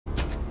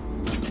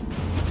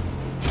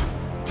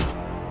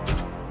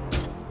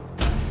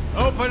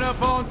Coming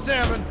up on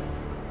 7.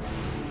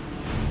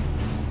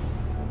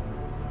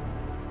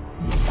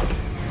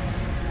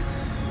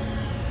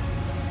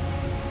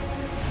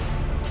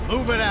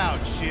 Move it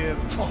out, Shiv.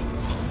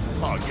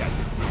 Oh yeah.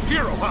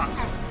 Hero, huh?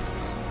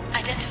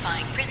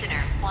 Identifying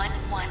prisoner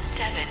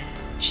 117,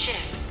 Shiv,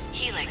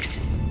 Helix.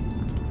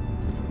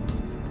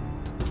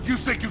 You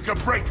think you can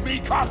break me,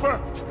 Copper?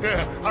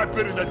 Yeah, I've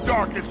been in the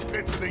darkest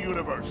pits in the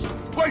universe.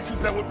 Places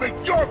that would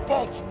make your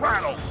bolts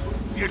rattle.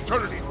 The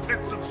eternity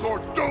pits of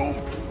Sword Doom.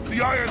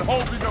 The iron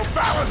holding no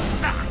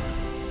balance. Nah.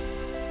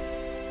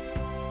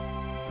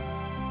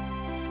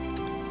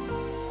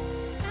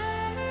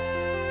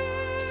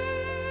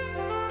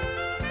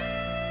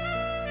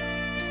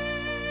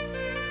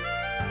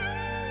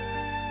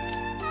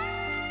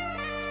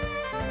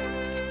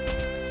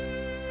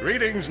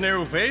 Greetings,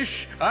 new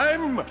fish.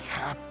 I'm...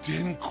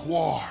 Captain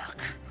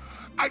Quark.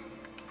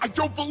 I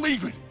don't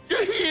believe it.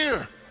 You're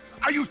here.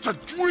 I used to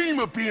dream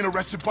of being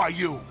arrested by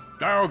you.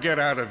 Now get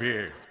out of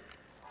here.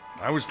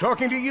 I was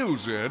talking to you,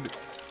 Zed.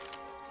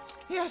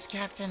 Yes,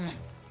 Captain.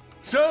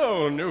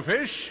 So, new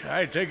fish,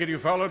 I take it you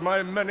followed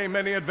my many,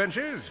 many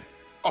adventures?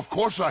 Of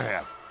course I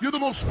have. You're the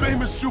most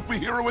famous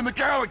superhero in the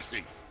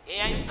galaxy.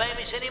 He ain't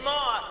famous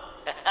anymore.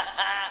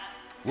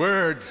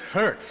 Words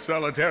hurt,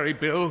 Solitary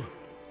Bill.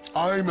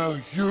 I'm a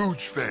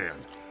huge fan.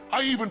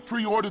 I even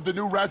pre-ordered the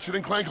new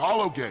Ratchet Clank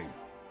holo game.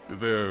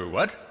 The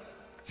what?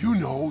 You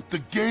know, the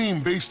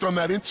game based on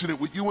that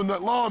incident with you and that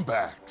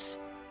Lombax.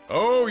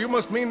 Oh, you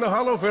must mean the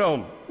holo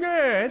film.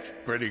 Yeah, it's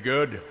pretty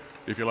good,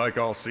 if you like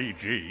all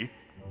CG.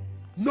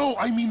 No,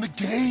 I mean the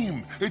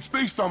game. It's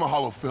based on the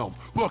holo film.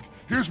 Look,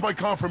 here's my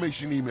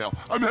confirmation email.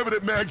 I'm having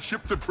it mag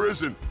shipped to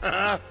prison.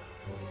 They're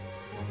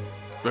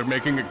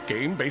making a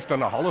game based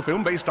on a holo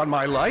film based on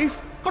my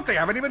life? But they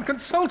haven't even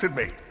consulted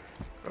me.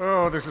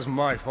 Oh, this is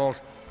my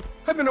fault.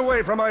 I've been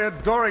away from my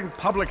adoring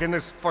public in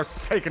this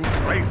forsaken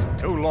place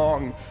too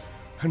long.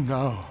 And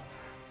now,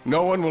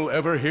 no one will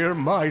ever hear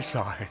my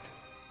side.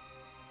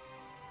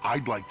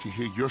 I'd like to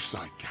hear your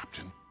side,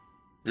 Captain.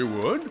 You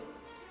would?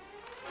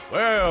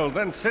 Well,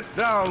 then sit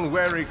down,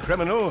 wary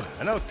criminal,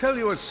 and I'll tell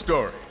you a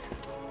story.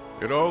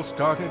 It all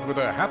started with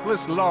a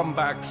hapless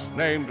Lombax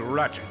named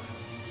Ratchet.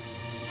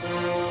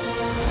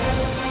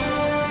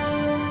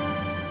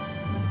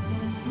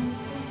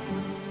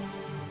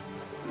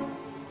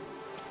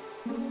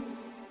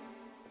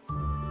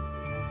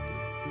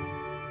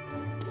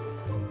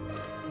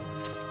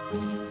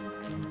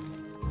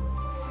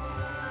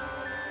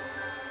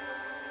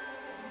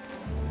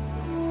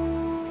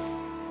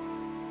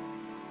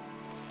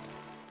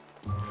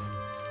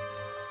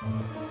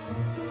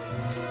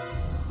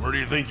 Where do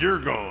you think you're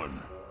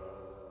going?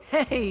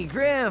 Hey,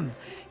 Grim,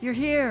 you're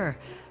here.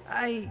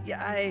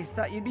 I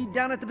thought you'd be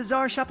down at the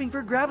bazaar shopping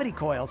for gravity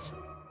coils.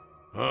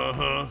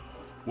 Uh-huh.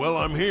 Well,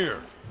 I'm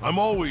here. I'm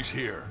always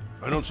here.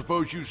 I don't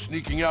suppose you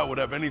sneaking out would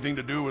have anything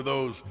to do with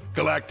those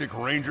Galactic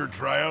Ranger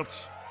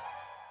tryouts?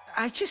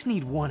 I just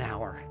need 1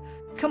 hour.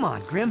 Come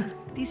on, Grim.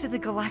 These are the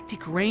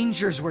Galactic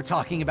Rangers we're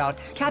talking about.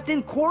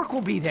 Captain Quark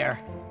will be there.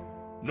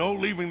 No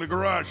leaving the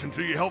garage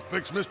until you help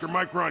fix Mr.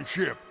 Micron's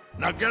ship.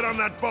 Now get on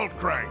that bolt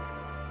crank.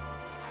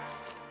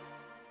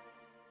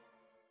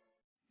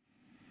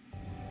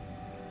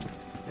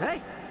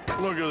 Hey.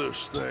 Look at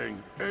this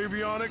thing.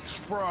 Avionics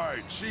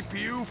fried,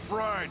 CPU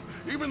fried,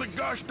 even the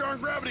gosh darn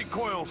gravity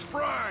coils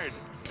fried.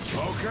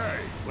 Okay,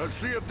 let's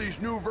see if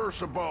these new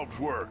Versa bulbs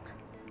work.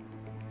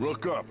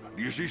 Look up.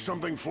 Do you see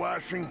something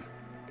flashing?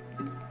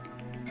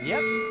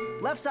 Yep.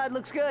 Left side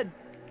looks good.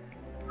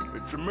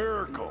 It's a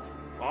miracle.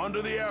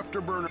 Onto the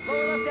afterburner.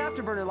 Lower left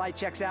afterburner light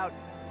checks out.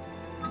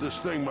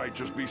 This thing might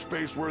just be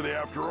space-worthy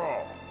after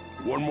all.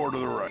 One more to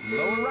the right.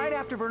 Lower right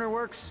afterburner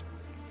works.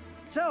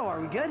 So,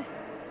 are we good?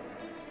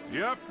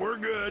 Yep, we're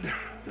good.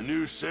 The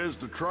news says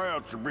the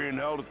tryouts are being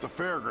held at the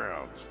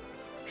fairgrounds.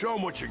 Show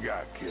 'em what you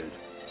got, kid.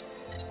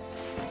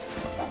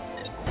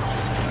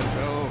 And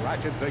so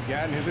Ratchet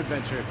began his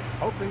adventure,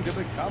 hoping to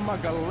become a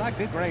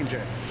Galactic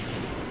Ranger.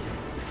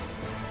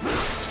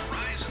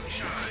 Rise and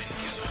shine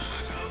is all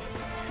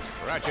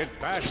I know. Ratchet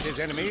bashed his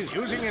enemies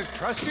using his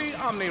trusty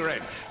Omni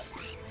Wrench.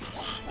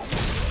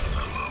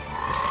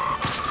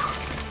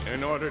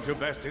 In order to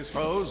best his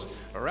foes,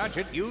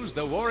 Ratchet used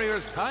the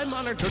warrior's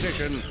time-honored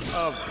tradition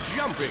of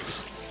jumping.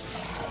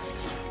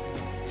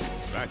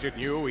 Ratchet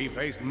knew he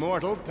faced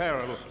mortal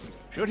peril.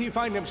 Should he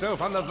find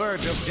himself on the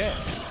verge of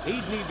death,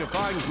 he'd need to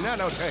find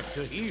nanotech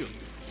to heal.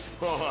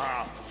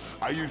 Oh,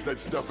 I used that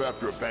stuff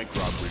after a bank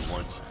robbery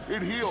once.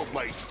 It healed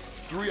like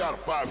 3 out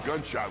of 5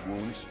 gunshot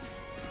wounds.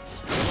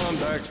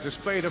 Lombax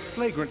displayed a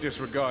flagrant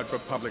disregard for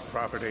public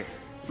property.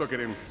 Look at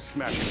him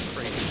smashing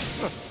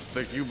crates.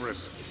 The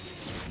hubris.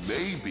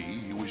 Maybe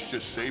he was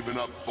just saving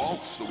up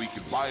bolts so he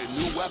could buy a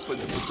new weapon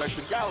to protect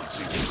the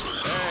galaxy.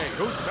 Hey,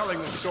 who's telling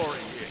the story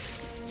here?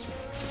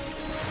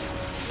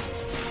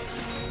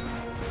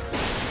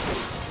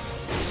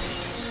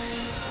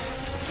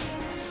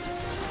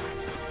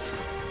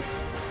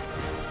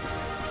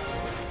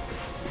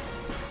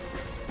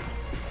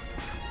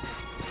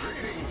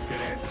 Greetings,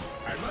 cadets,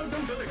 and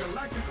welcome to the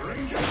Galactic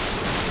Ranger.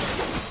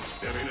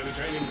 Step into the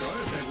training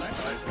course and let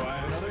us try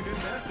another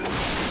contestant.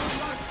 Good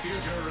luck,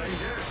 future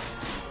ranger.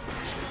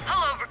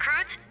 Hello,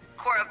 recruit.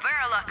 Cora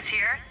Veralux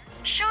here.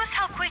 Show us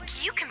how quick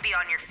you can be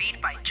on your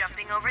feet by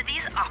jumping over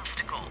these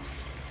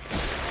obstacles.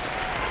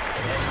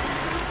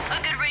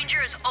 A good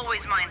ranger is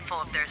always mindful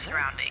of their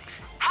surroundings.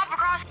 Hop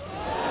across...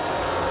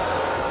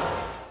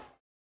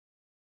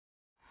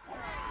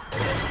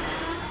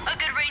 A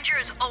good ranger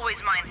is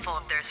always mindful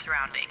of their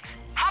surroundings.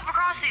 Hop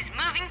across these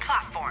moving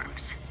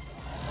platforms.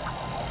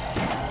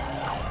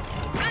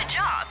 Good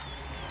job.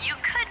 You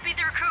could be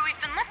the recruit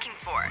we've been looking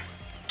for.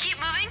 Keep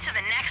moving to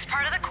the next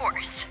part of the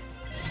course.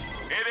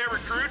 Hey there,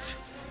 recruit.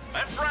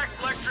 I'm Frax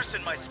Lectrus,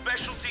 and my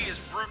specialty is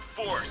brute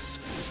force.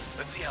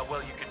 Let's see how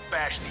well you can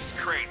bash these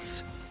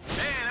crates.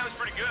 Hey, that was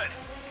pretty good.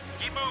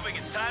 Keep moving.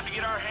 It's time to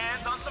get our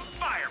hands on some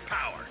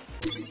firepower.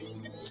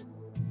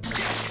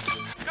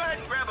 Go ahead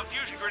and grab a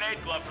fusion grenade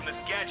glove from this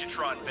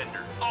Gadgetron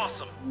vendor.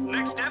 Awesome.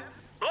 Next step,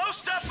 blow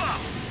stuff up.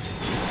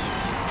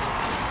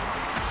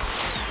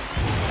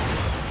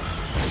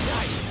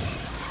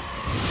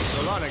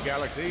 Solana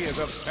Galaxy is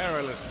a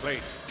perilous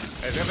place,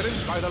 as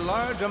evidenced by the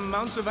large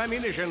amounts of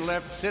ammunition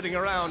left sitting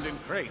around in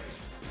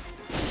crates.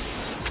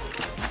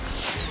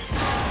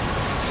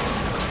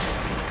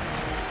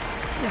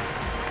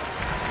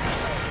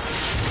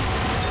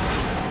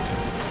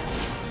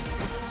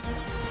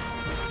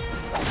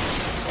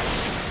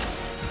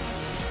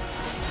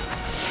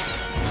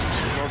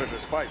 In order to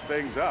spice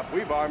things up,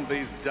 we've armed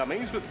these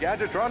dummies with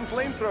Gadgetron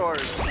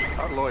flamethrowers.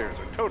 Our lawyers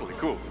are totally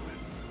cool with this.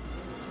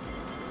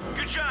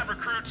 Good job,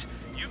 recruit.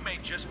 You may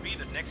just be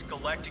the next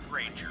Galactic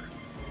Ranger.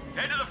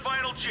 Head to the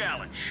final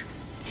challenge.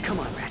 Come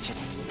on, Ratchet.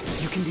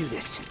 You can do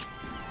this.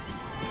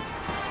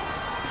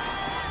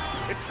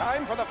 It's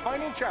time for the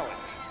final challenge.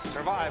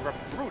 Survive a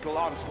brutal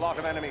onslaught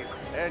of enemies,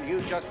 and you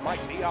just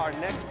might be our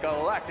next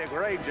Galactic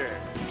Ranger.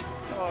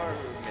 Or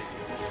maybe...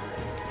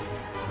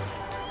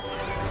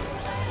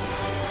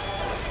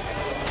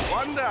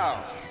 One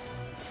down.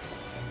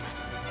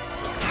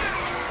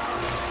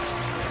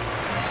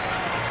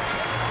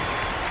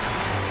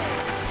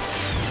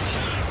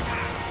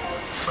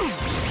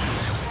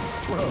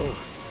 Whoa.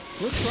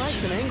 Looks like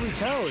some angry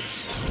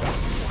toads.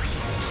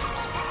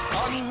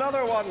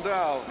 Another one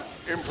down.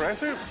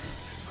 Impressive.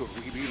 Could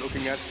we be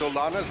looking at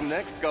Solana's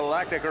next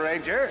Galactic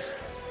Ranger?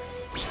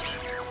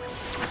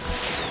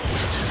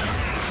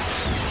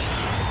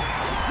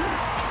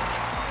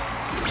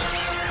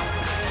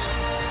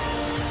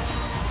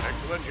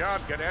 Excellent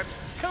job, Cadet.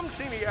 Come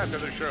see me after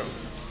the show.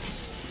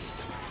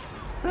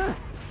 Huh.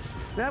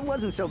 That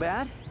wasn't so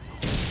bad.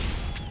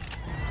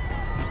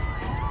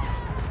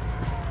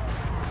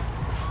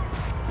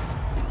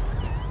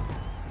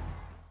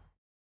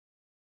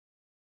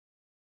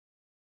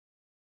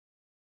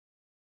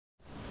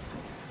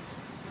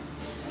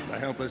 The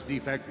helpless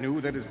defect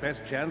knew that his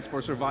best chance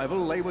for survival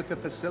lay with the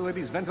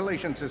facility's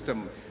ventilation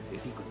system.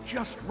 If he could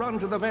just run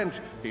to the vent,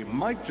 he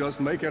might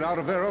just make it out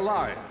of there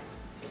alive.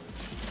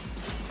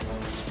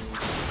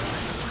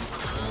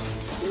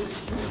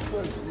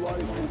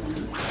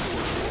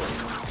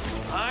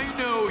 I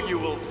know you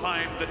will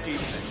find the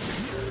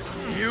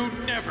defect. You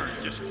never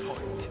disappoint.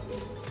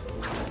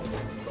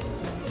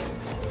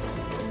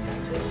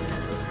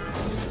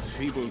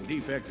 Feeble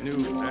defect knew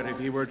that if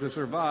he were to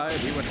survive,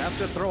 he would have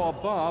to throw a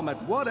bomb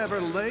at whatever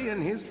lay in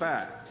his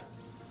path.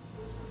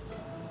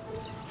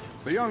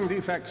 The young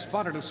defect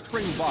spotted a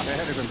spring bot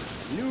ahead of him,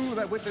 knew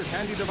that with this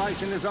handy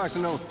device in his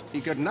arsenal, he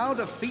could now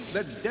defeat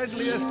the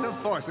deadliest of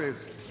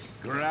forces,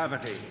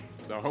 gravity.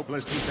 The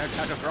hopeless defect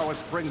had to throw a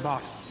spring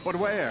bot, but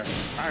where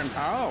and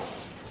how?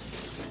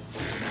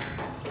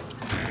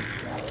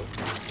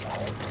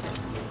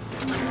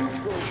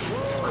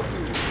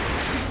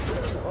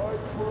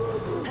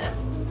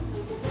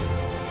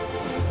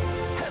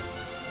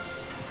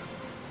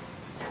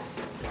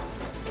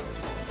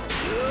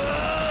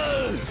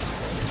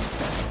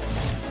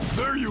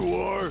 There you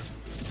are!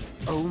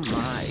 Oh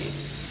my.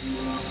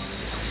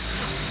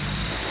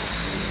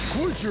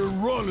 Quit your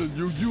running,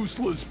 you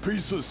useless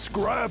piece of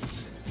scrap!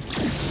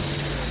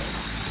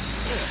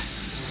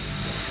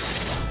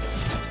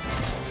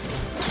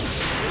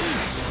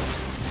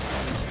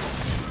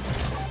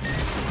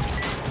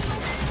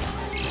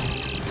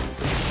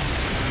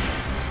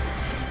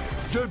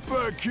 Get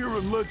back here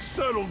and let's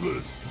settle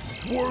this!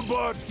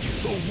 Warbot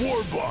to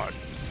Warbot!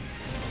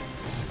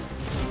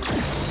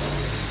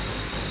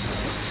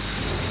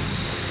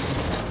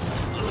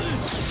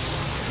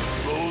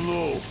 Oh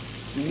no!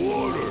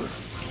 Water!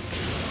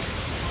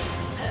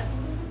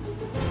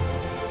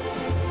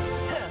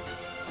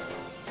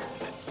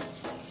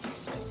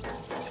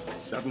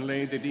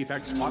 Suddenly, the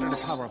defect spotted a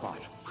power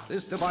bot.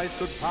 This device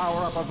could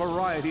power up a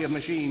variety of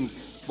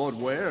machines, but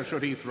where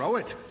should he throw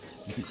it?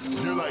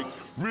 You're like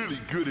really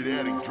good at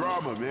adding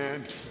drama,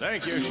 man.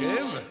 Thank you,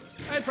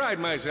 Shiv. I pride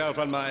myself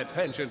on my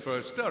penchant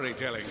for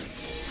storytelling.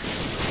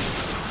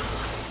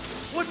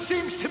 What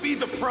seems to be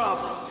the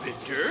problem,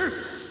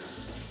 Victor?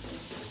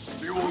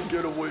 You won't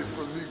get away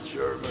from me,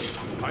 Chairman.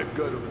 I've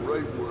got him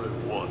right where I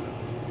want him.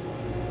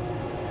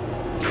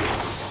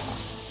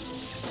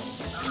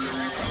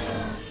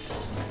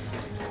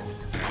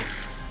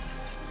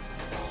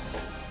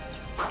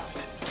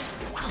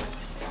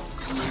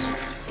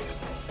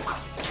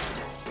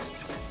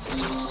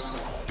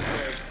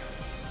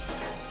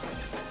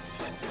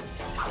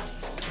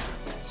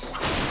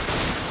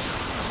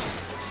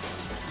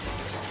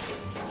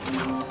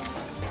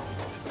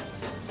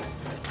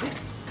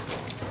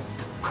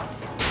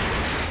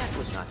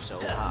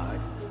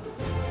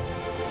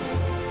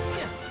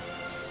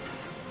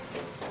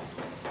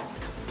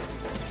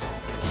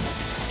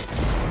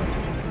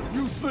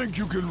 think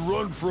you can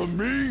run from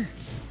me?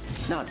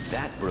 Not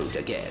that brute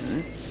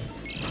again.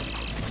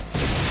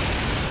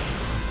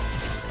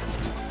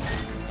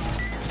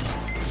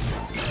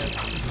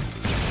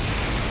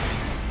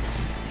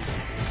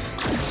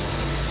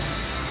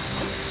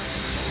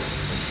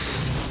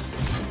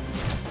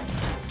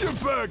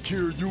 Get back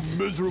here, you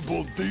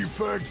miserable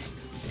defect!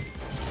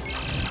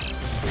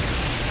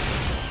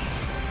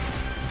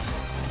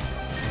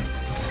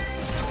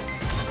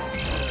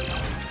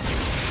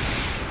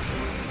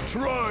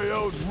 Try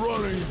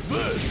outrunning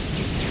this!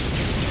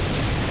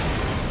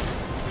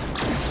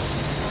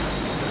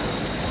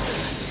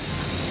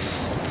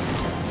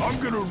 I'm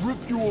gonna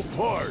rip you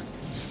apart,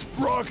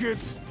 sprocket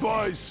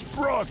by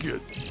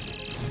sprocket!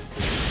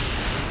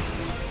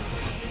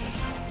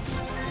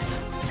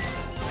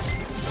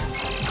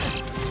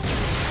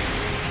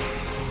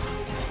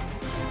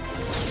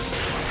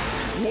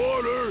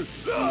 Water!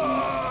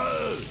 Ah!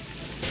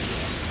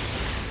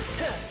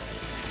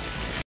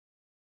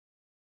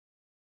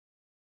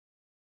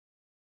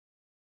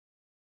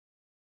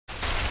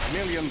 A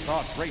million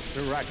thoughts raced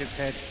through Ratchet's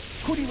head.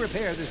 Could he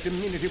repair this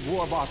diminutive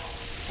warbot?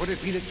 Would it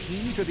be the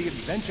key to the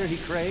adventure he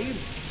craved?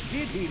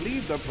 Did he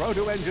leave the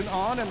proto-engine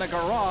on in the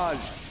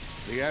garage?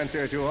 The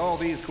answer to all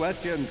these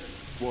questions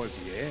was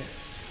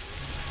yes.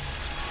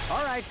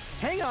 All right,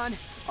 hang on.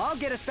 I'll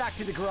get us back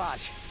to the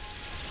garage.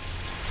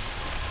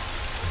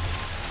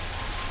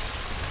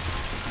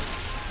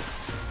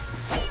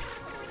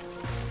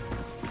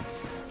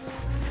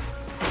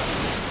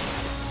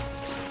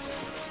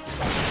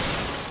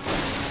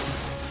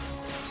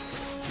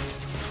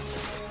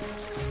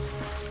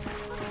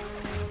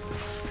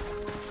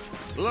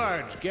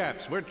 Large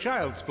gaps were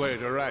child's play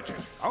to Ratchet.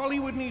 All he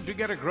would need to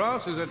get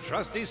across is a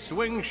trusty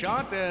swing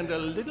shot and a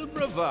little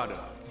bravado.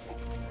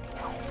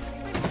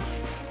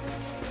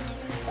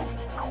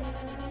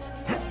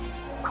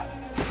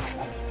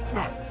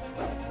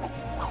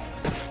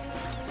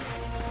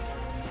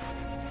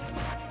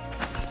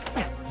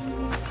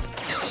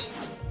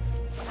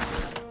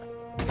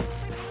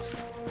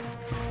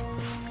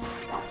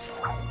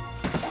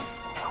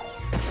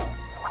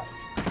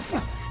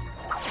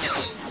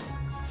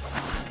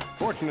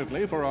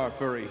 Fortunately for our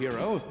furry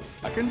hero,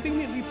 a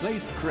conveniently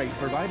placed crate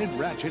provided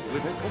Ratchet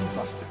with a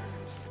combustor.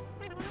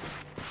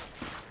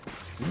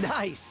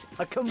 Nice!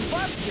 A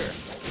combustor!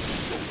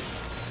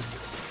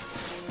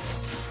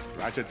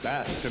 Ratchet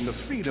basked in the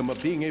freedom of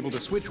being able to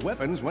switch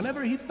weapons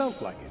whenever he felt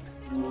like it.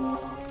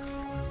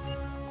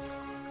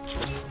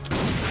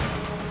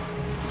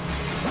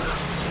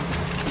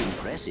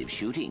 Impressive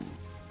shooting.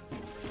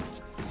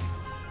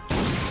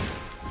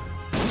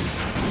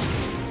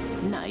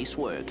 Nice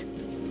work.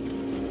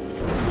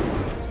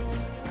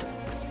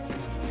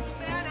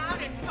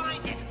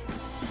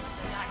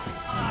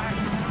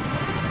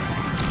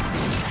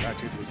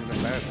 Ratchet was in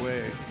a bad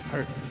way,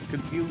 hurt,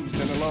 confused,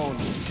 and alone.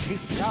 He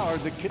scoured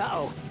the kit.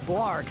 Uh-oh,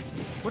 Blarg.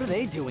 What are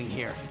they doing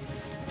here?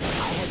 I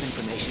have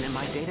information in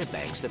my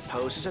databanks that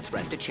poses a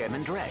threat to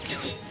Chairman Drek.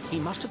 He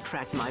must have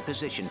tracked my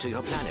position to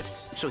your planet,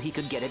 so he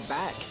could get it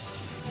back.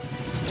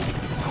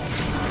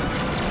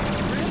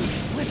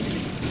 Listen,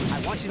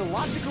 I want you to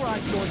lock the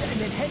garage doors and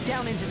then head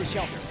down into the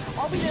shelter.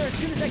 I'll be there as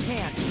soon as I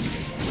can.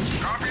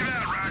 Copy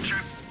that,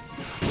 Ratchet.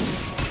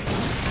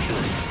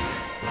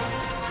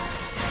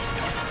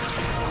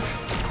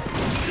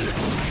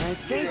 I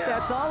think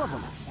that's all of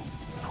them.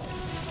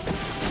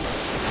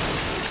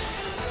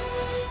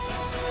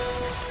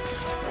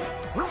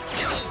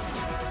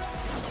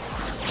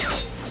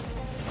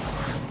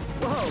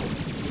 Whoa,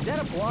 is that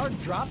a Blarg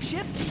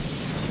dropship?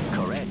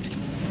 Correct.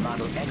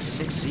 Model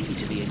X6Z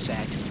to be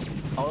exact.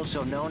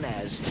 Also known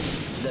as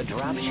the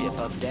Dropship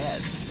of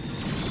Death.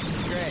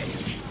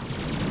 Great.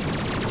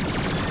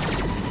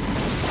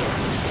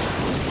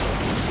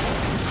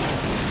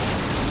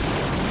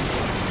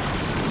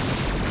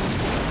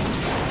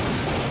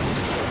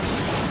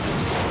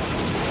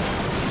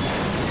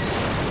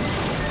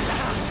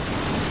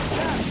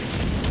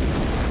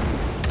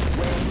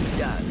 Well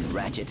done,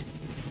 Ratchet.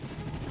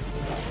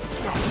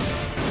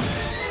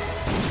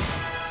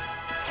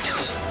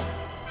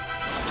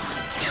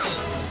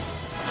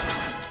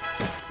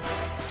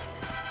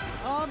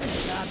 All the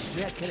jobs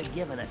Drek could have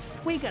given us.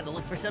 We gotta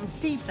look for some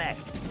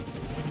defect.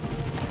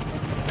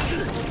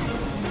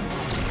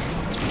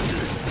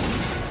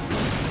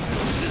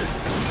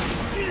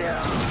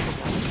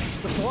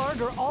 The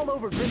Blarg are all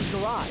over Grim's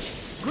garage.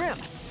 Grim,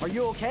 are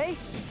you okay?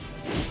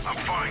 I'm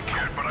fine,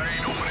 kid, but I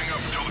ain't opening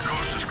up until the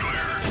coast is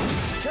clear.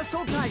 Just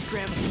hold tight,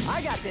 Grim.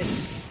 I got this.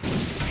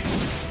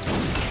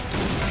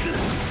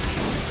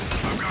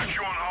 I've got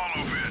you on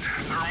holovid.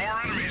 There are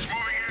more enemies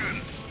moving in.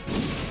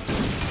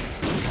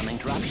 Incoming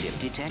dropship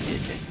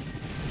detected.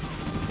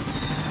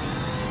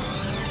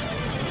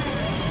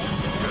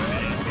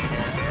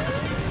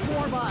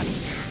 More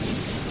bots.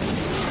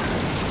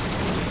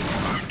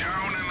 I'm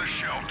down in the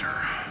shelter.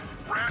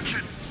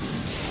 Ratchet,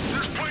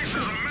 this place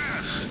is a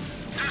mess.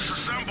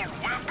 Disassembled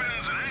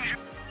weapons and engine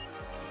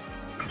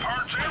and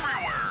parts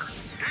everywhere.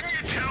 Didn't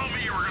you tell me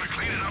you were gonna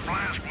clean it up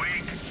last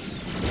week?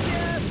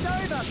 Yeah,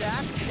 sorry about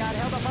that. Got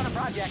held up on a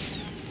project.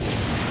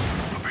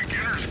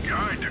 Beginner's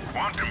Guide to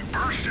Quantum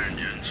Burst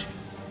Engines.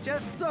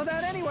 Just throw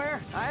that anywhere.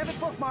 I have it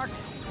bookmarked.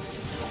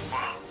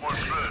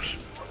 What's this?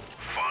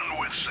 Fun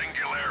with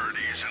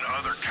singularities and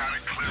other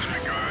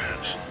cataclysmic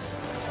events.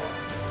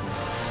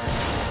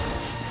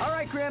 All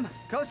right, Grim.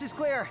 Coast is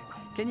clear.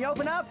 Can you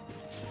open up?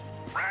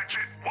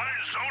 Ratchet, what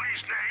in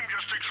Zony's name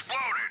just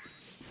exploded?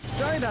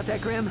 Sorry about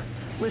that, Grim.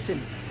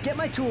 Listen, get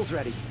my tools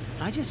ready.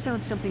 I just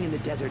found something in the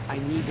desert I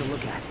need to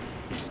look at.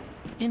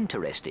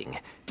 Interesting.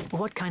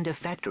 What kind of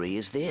factory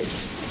is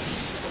this?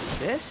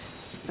 This?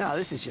 No,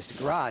 this is just a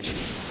garage.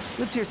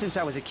 Lived here since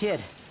I was a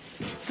kid.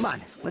 Come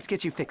on, let's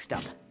get you fixed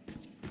up.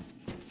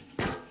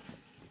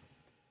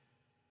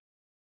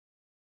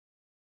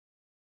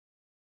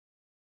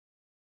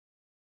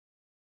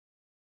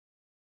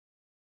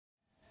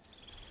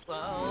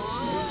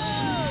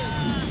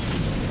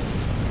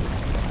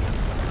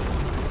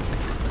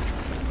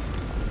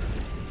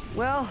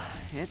 Well,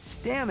 it's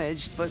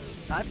damaged, but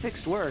I've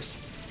fixed worse.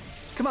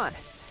 Come on,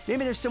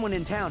 maybe there's someone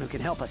in town who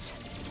can help us.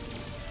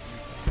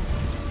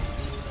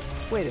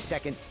 Wait a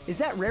second, is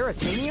that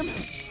raritanium?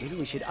 Maybe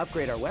we should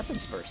upgrade our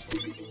weapons first.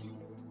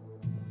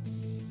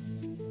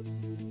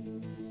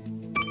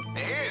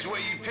 Here's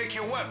where you pick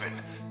your weapon.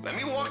 Let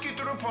me walk you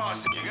through the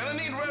process. You're gonna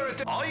need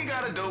raritanium. All you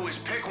gotta do is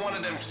pick one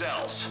of them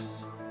cells.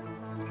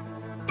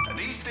 Now,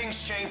 these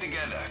things chain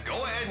together.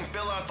 Go ahead and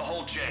fill out the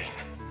whole chain.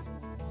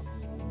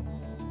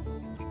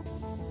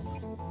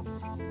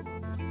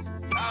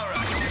 All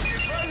right,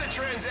 if you run the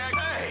transaction,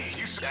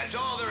 hey, that's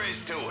all there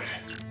is to it.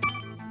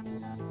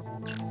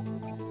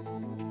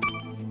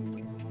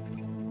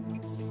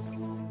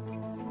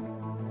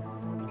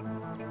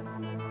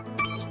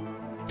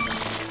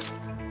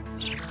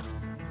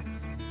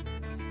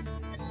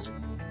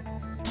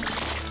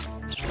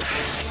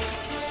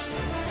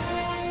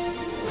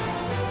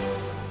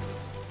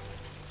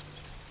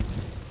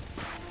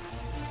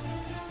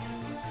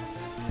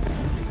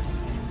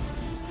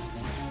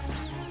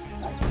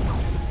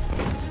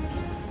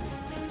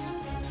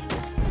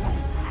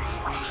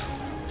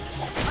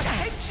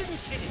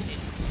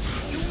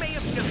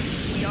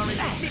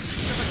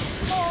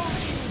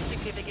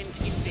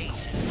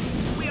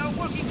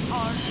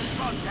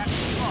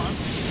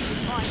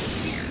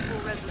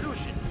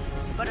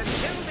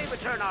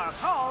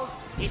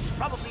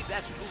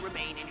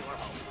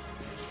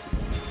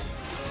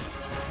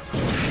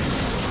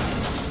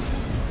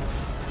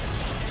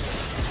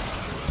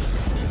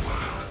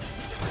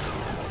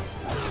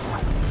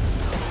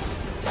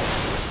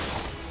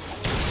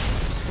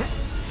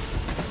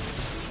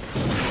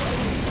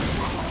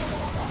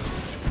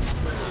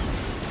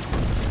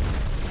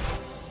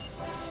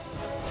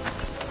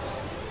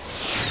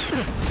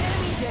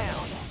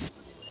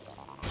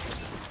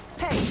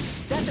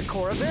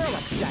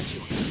 Statue.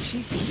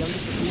 She's the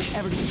youngest recruit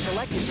ever to be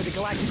selected for the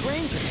Galactic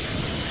Rangers.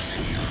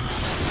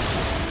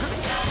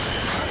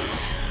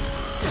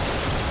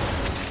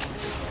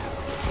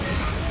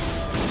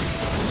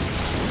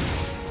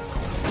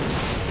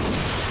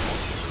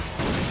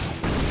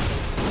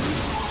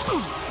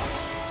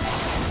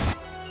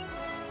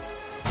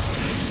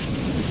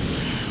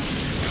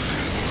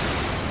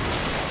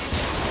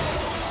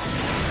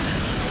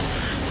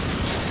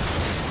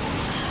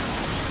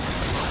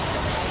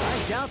 I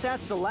doubt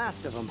that's the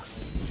last of them.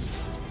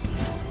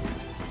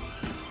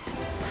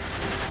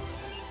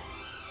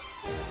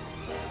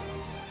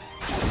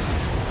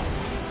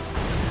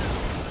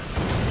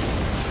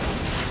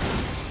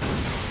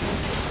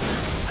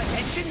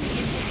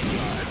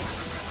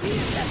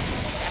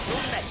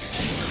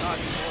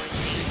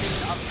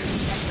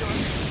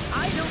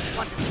 I don't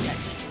want to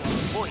suggest you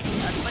avoid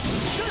us, but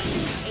should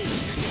you aid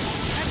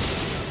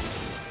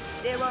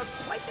there are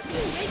quite a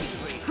few waiting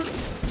for you.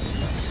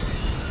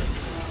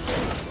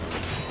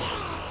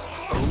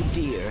 Oh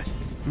dear,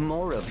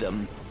 more of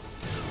them.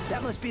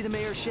 That must be the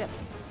mayor's ship.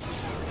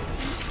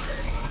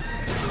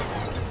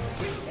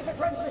 This is a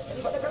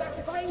transmission for the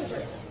Galactic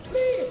Rangers.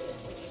 Please,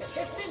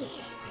 assistance.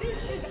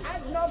 This is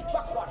Admiral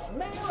Buckwash,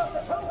 mayor of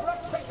the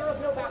Tobrock sector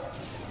of Novak.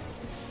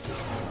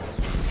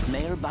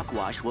 Mayor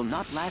Buckwash will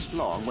not last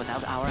long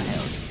without our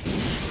help.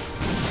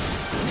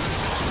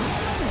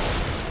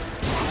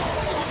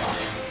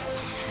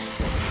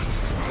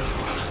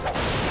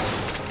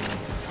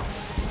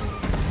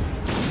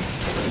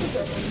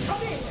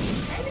 Come in!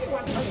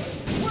 Anyone come in!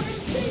 We're in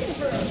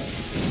danger!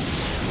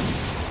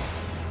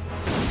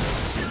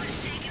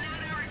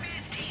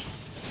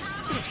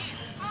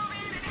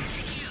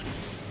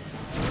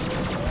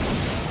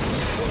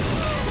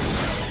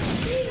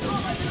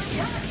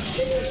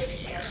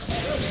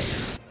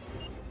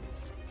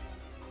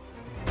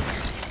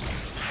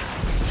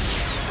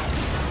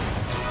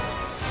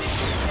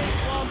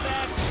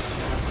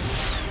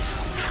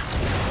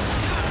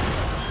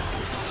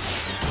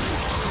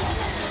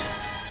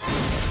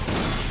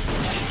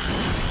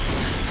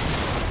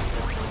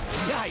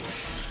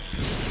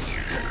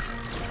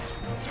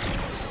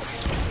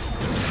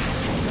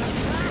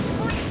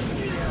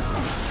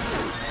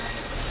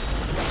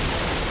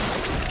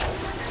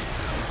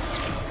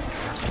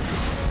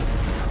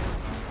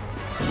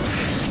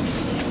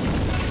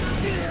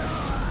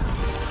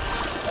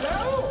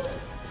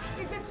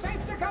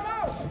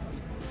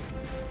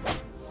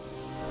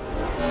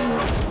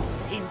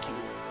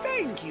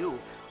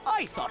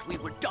 thought we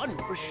were done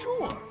for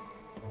sure.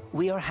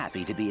 We are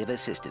happy to be of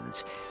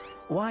assistance.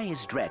 Why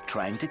is Drek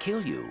trying to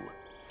kill you?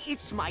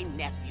 It's my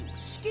nephew,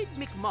 Skid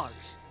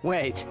McMarks.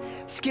 Wait,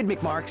 Skid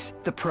McMarks,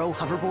 the pro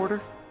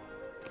hoverboarder?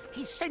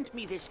 He sent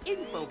me this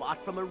infobot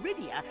from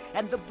Iridia,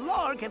 and the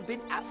Blarg have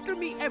been after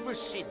me ever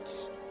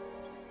since.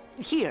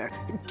 Here,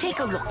 take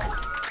a look.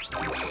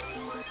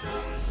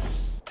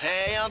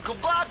 Hey, Uncle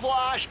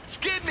Blackwash!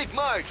 Skid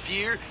McMarks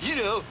here. You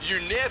know, your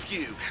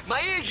nephew.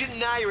 My agent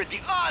and I are at the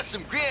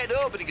awesome grand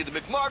opening of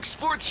the McMarks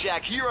Sports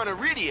Shack here on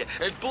Iridia,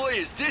 and boy,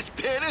 has this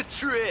been a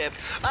trip.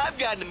 I've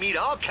gotten to meet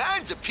all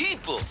kinds of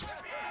people.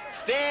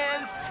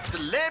 Fans,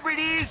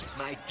 celebrities,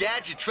 my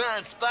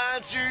Gadgetron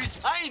sponsors.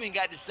 I even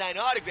got to sign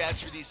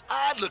autographs for these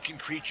odd-looking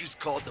creatures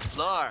called the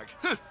Blarg.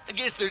 I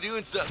guess they're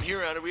doing something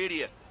here on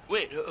Iridia.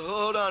 Wait,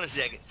 hold on a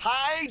second.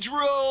 Hydro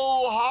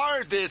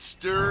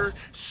Harvester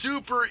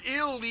Super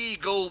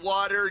Illegal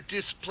Water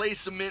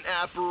Displacement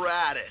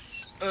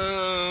Apparatus.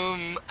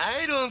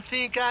 I don't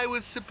think I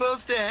was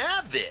supposed to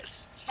have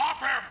this. Stop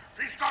him!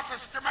 He's got the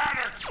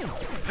schematics!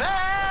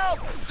 Help!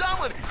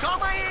 Someone, call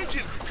my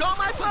agent! Call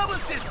my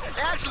publicist!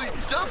 Actually,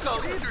 don't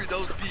call either of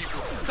those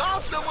people.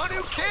 Call someone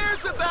who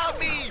cares about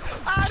me!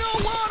 I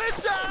don't want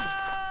to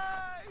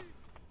die!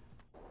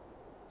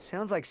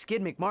 Sounds like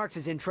Skid McMarks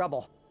is in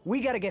trouble. We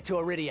gotta get to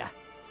Iridia.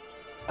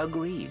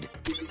 Agreed.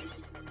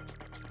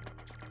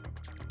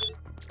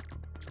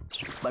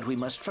 But we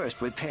must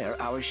first repair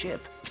our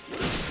ship.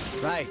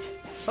 Right.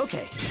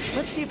 Okay,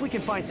 let's see if we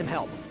can find some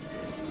help.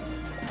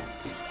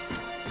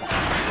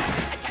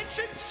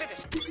 Attention,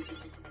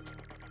 citizens!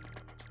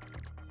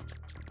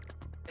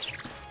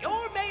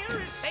 Your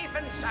mayor is safe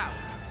and sound.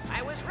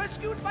 I was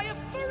rescued by a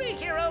furry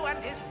hero and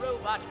his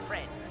robot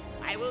friend.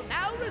 I will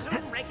now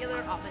resume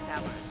regular office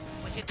hours,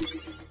 which is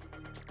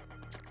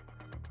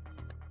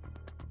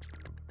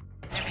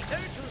every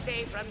third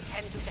Tuesday from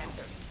 10 to 10:30.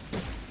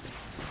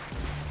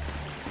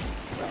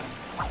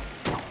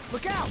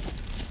 Look out!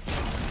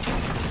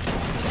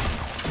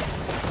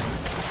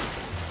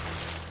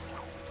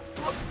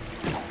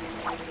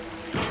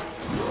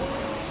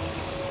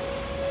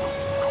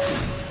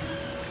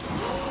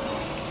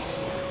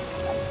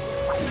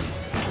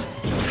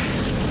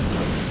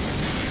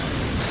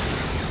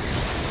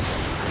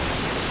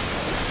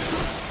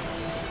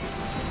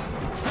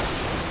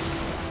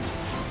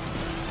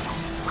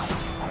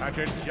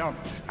 Ratchet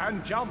jumped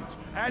and jumped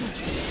and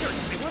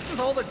seriously, what's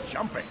with all the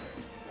jumping?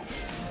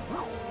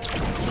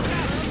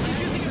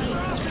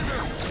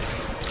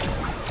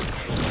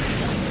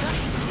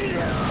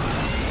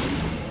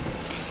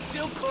 He's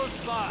still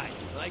close by.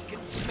 I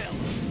can smell him.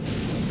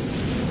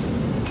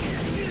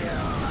 He's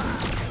down.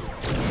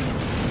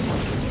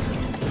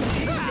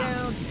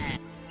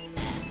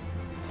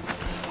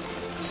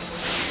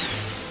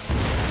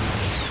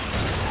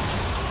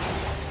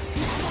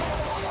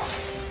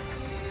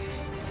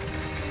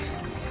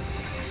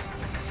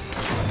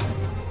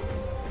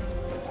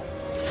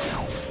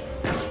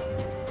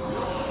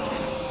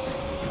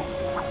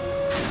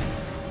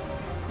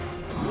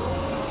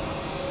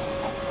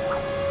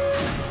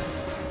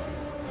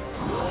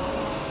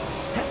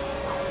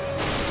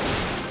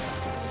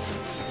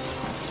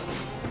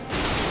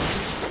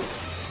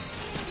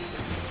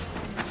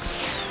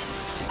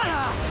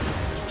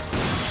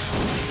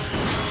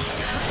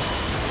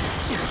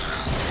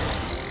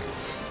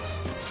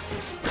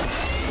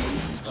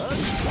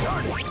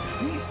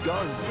 These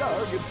darn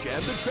Blarg have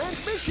jammed the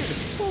transmission.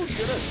 Who's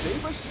gonna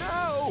save us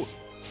now?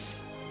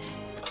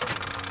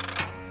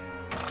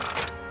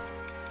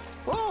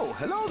 Oh,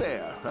 hello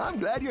there. I'm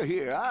glad you're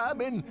here. I've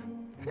been...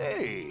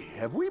 Hey,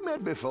 have we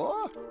met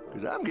before?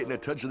 Because I'm getting a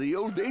touch of the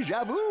old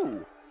deja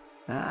vu.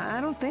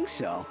 I don't think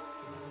so.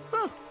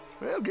 Huh.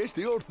 Well, guess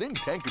the old think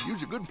tank could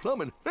use a good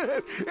plumbing.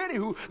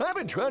 Anywho, I've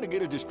been trying to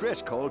get a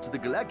distress call to the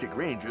Galactic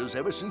Rangers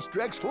ever since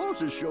Drek's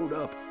forces showed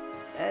up.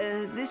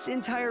 This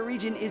entire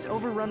region is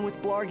overrun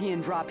with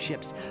Blargian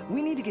dropships.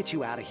 We need to get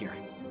you out of here.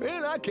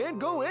 Well, I can't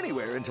go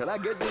anywhere until I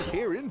get this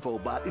here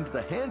infobot into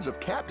the hands of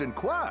Captain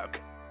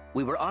Quark.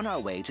 We were on our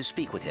way to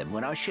speak with him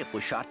when our ship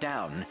was shot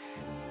down.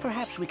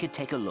 Perhaps we could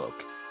take a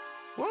look.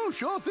 Well,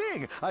 sure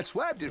thing. I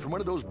swapped it from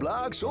one of those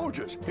Blarg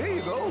soldiers. Here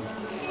you go.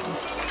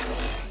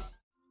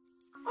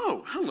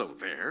 Oh, hello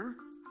there.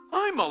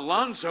 I'm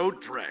Alonzo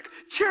Drek,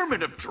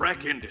 chairman of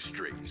Drek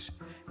Industries.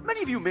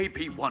 Many of you may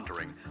be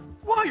wondering,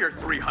 why are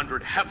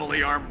 300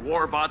 heavily armed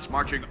warbots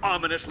marching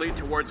ominously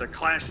towards a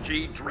Class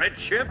G dread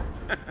ship?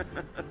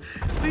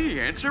 The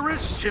answer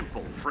is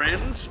simple,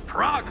 friends.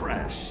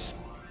 Progress.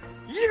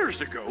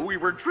 Years ago, we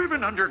were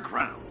driven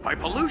underground by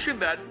pollution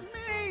that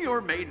may or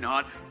may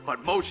not,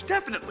 but most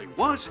definitely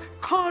was,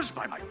 caused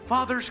by my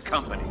father's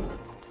company.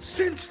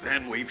 Since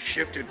then, we've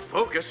shifted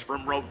focus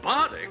from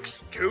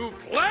robotics to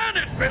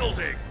planet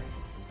building.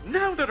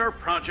 Now that our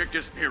project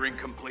is nearing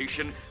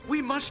completion,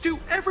 we must do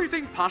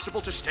everything possible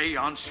to stay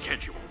on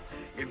schedule.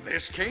 In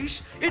this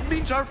case, it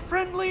means our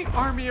friendly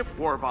army of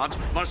warbots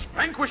must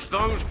vanquish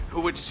those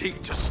who would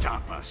seek to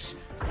stop us.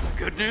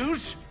 Good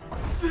news?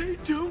 They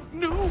don't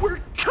know we're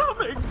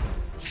coming!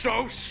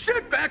 So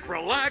sit back,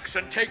 relax,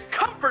 and take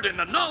comfort in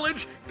the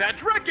knowledge that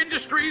Drek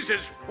Industries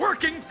is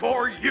working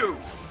for you.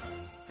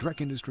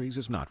 Drek Industries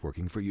is not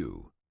working for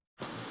you.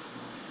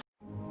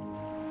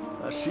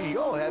 I see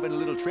you're having a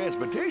little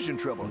transportation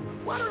trouble.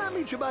 Why don't I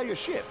meet you by your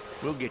ship?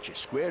 We'll get you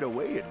squared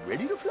away and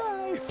ready to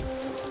fly.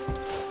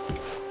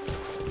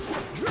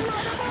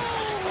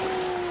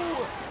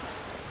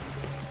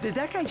 Did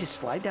that guy just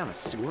slide down a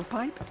sewer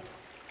pipe?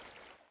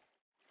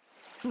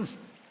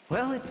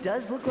 Well, it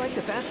does look like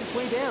the fastest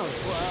way down.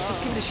 Let's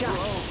give it a shot.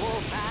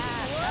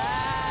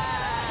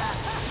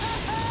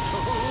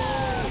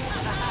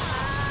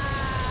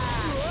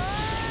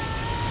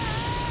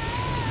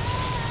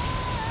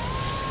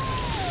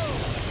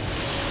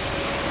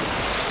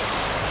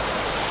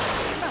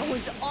 That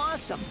was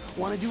awesome.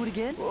 Want to do it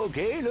again?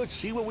 Okay, let's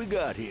see what we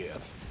got here.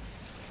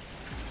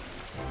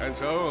 And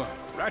so,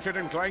 Ratchet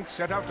and Clank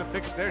set out to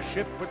fix their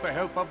ship with the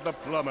help of the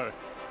plumber.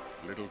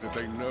 Little did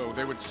they know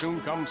they would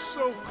soon come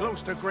so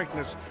close to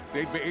greatness,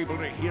 they'd be able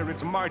to hear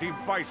its mighty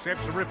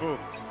biceps ripple.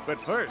 But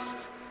first,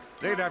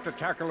 they'd have to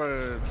tackle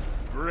a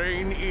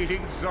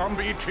brain-eating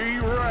zombie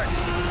T-Rex.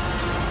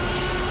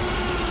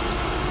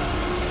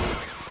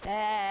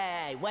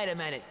 Hey, wait a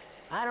minute.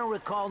 I don't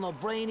recall no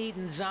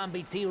brain-eating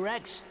zombie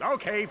T-Rex.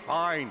 Okay,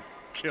 fine,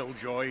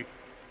 Killjoy.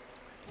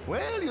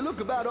 Well, you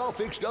look about all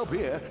fixed up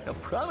here. Now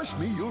promise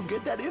me you'll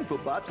get that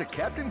infobot to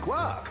Captain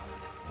Quark.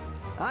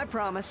 I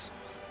promise.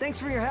 Thanks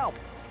for your help.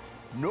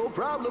 No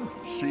problem.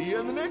 See you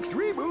in the next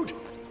reboot.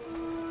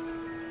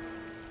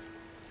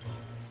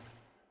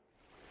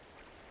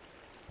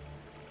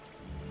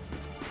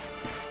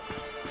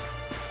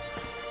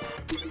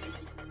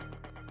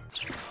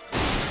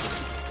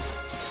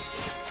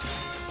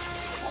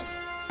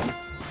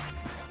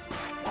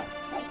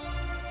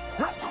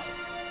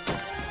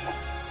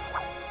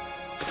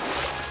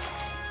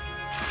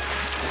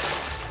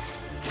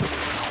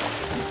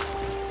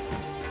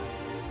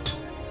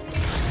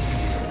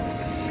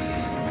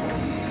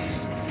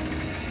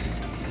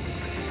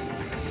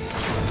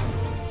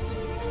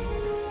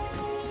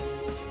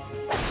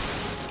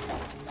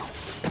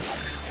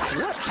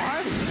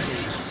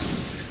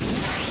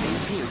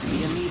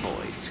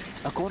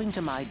 According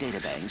to my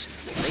databanks,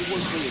 they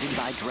were created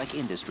by Drek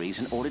Industries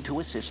in order to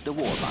assist the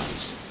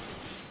warbots.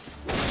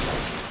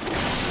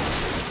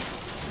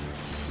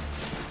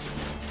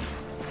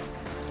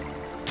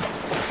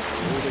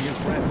 Moving his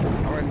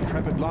breath, our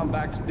intrepid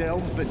Lombax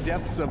delves the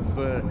depths of,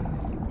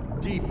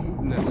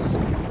 deepness.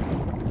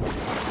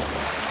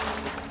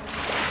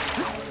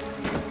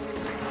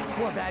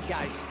 More bad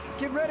guys.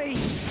 Get ready!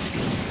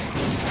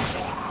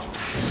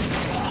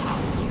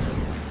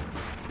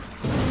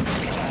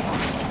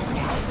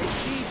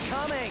 Keep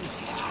coming!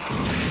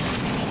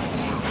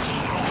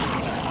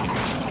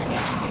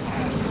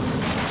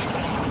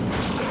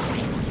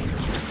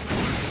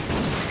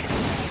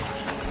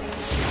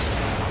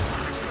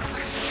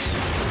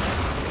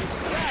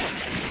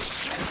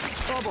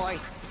 Oh boy,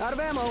 out of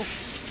ammo.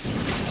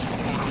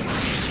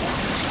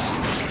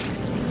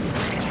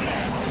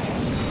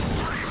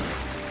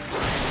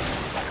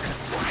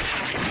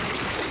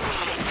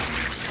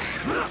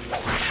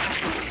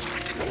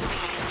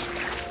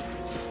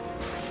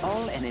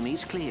 All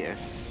enemies clear.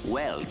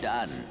 Well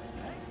done.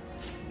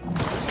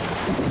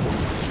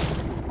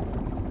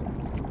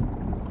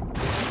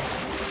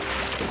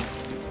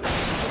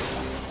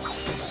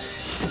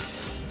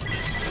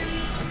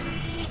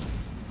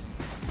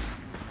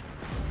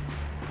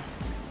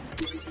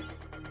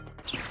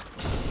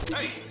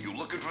 Hey, you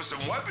looking for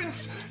some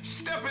weapons?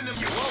 Step in them,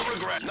 you will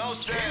regret. No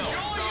sale.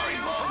 Sorry,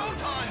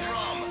 Proton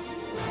Drum.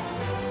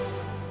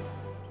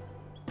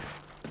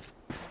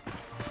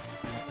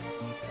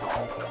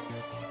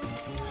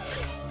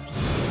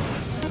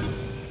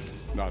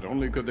 Not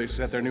only could they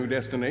set their new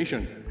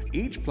destination,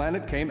 each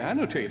planet came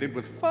annotated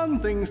with fun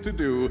things to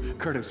do,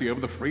 courtesy of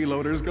the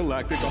Freeloaders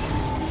Galactic.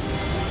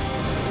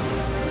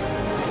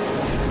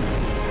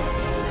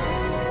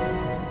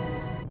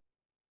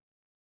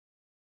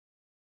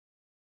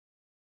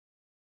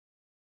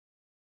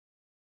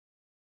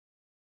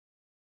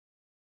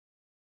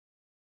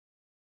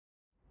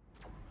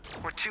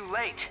 We're too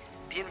late.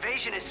 The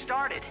invasion has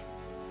started.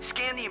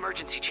 Scan the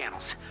emergency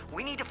channels.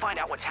 We need to find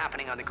out what's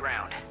happening on the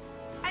ground.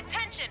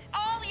 Attention,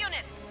 all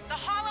units! The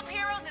Hall of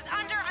Heroes is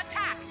under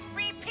attack!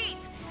 Repeat!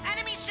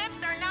 Enemy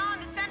ships are now in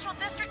the central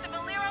district of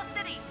Alero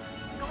City.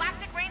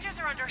 Galactic Rangers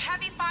are under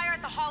heavy fire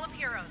at the Hall of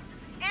Heroes.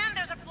 And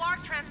there's a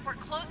Blarg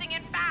transport closing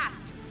in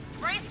fast.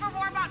 Brace for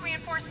warbot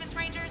reinforcements,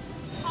 Rangers.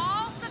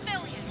 All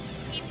civilians,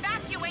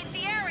 evacuate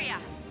the area!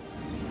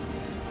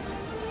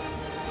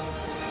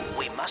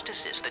 We must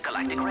assist the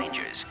Galactic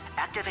Rangers,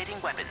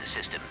 activating weapons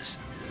systems.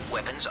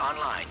 Weapons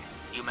online.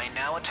 You may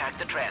now attack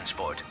the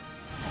transport.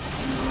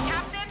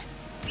 Captain,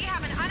 we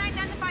have an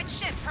unidentified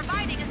ship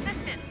providing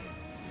assistance.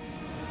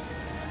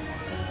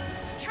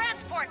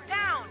 Transport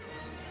down!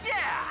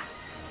 Yeah!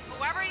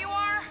 Whoever you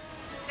are,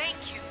 thank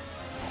you.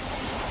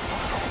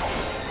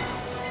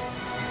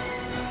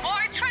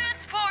 More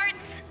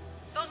transports!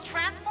 Those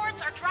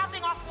transports are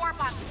dropping off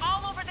warbots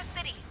all over the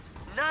city.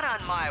 Not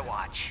on my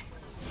watch.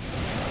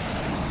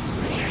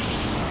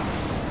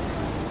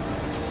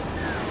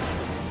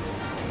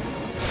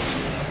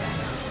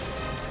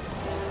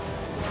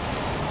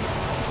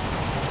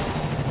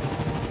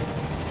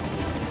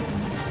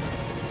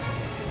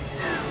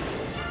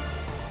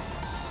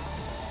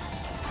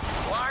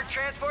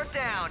 transport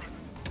down.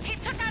 He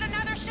took out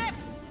another ship.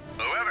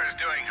 Whoever's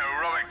doing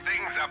heroic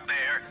things up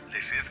there,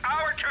 this is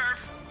our turf.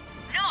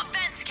 No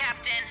offense,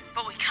 Captain,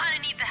 but we kind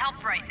of need the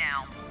help right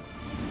now.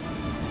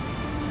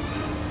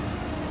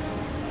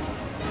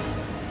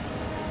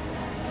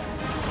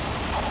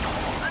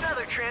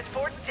 Another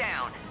transport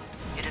down.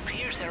 It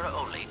appears there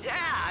are only...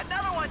 Yeah,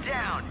 another one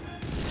down.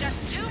 Just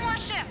 2 more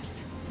ships.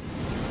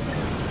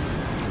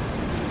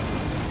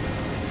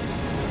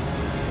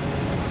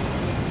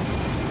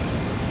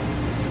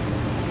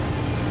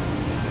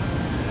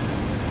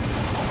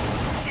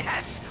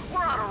 Yes,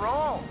 we're on a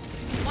roll.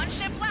 1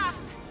 ship left.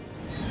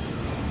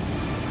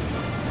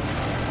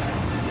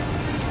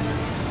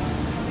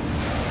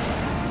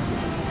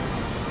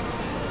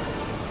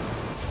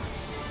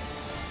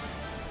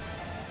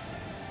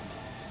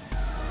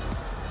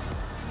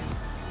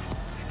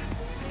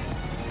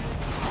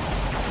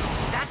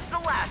 That's the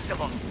last of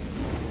them.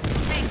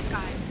 Thanks,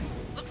 guys.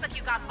 Looks like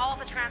you got all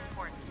the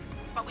transports.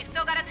 But we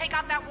still gotta take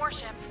out that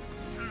warship.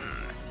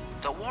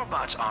 The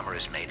warbot's armor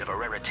is made of a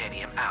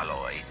raritanium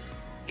alloy.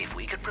 If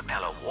we could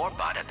propel a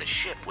warbot at the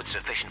ship with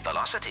sufficient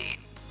velocity,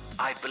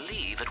 I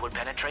believe it would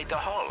penetrate the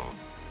hull.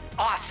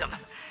 Awesome.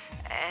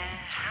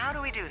 How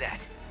do we do that?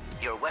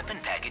 Your weapon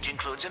package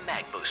includes a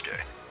mag booster.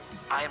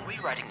 I am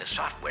rewriting the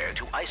software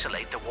to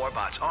isolate the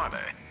warbot's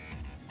armor.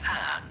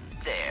 Ah,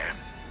 there.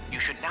 You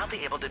should now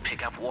be able to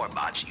pick up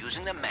warbots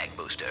using the mag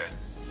booster.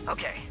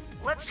 Okay,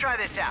 let's try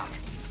this out.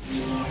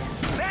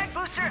 Mag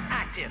booster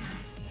active.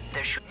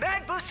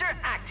 Mag booster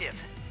active.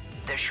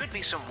 There should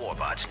be some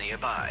warbots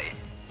nearby.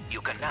 You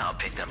can now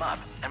pick them up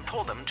and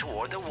pull them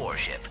toward the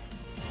warship.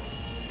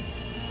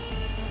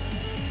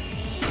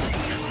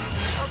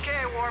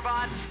 Okay,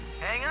 warbots,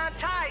 hang on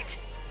tight.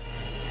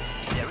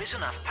 There is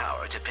enough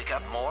power to pick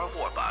up more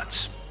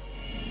warbots.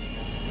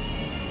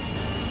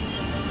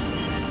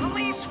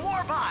 Release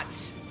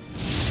warbots!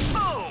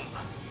 Boom!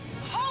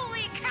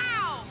 Holy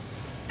cow!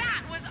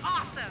 That was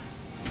awesome!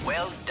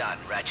 Well done,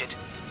 Ratchet.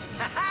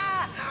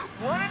 Haha!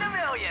 1 in a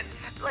million!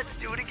 Let's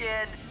do it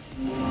again.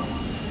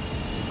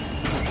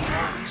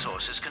 All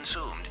resources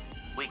consumed.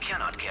 We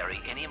cannot carry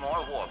any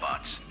more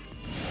warbots.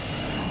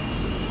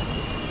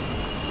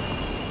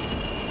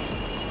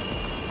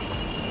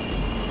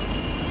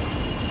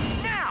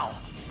 Now!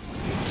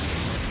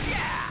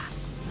 Yeah!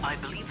 I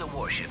believe the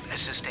warship has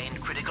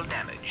sustained critical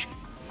damage.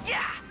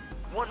 Yeah!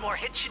 1 more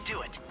hit should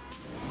do it.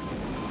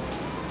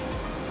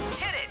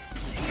 Hit it!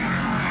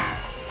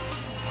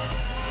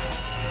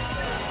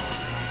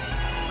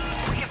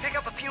 We can pick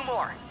up a few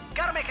more.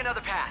 Gotta make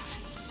another pass.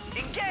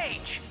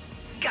 Engage!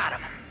 Got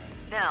him.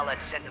 Now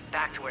let's send them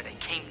back to where they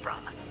came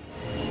from.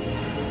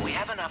 We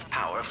have enough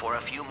power for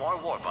a few more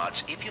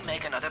warbots if you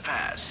make another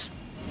pass.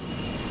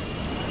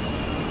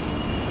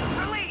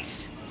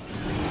 Release!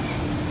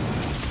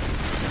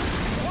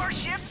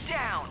 Warship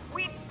down!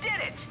 We did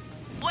it!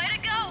 Way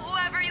to go,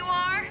 whoever you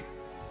are!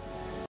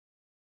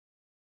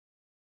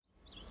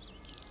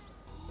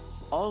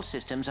 All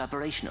systems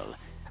operational,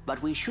 but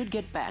we should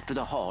get back to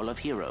the Hall of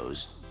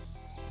Heroes.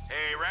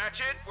 Hey,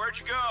 Ratchet, where'd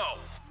you go?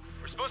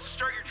 We're supposed to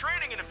start your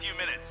training in a few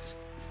minutes.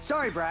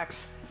 Sorry,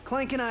 Brax.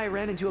 Clank and I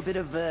ran into a bit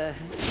of,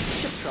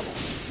 ship trouble.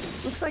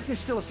 Looks like there's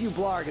still a few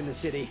Blarg in the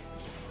city.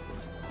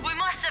 We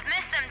must have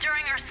missed them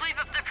during our sweep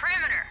of the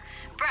perimeter.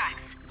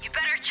 Brax, you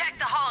better check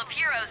the Hall of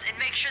Heroes and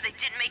make sure they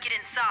didn't make it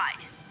inside.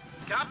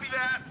 Copy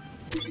that.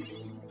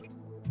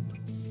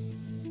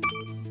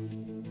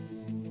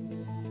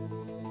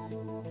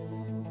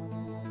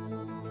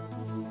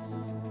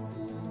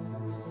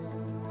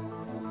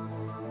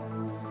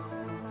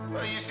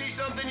 Well, you see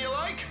something you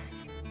like?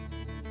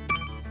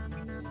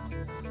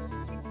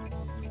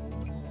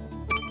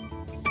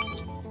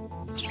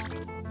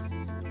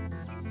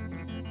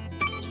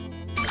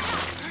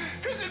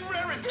 Isn't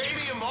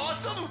Raritanium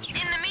awesome? In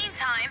the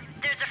meantime,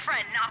 there's a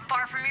friend not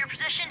far from your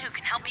position who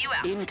can help you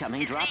out.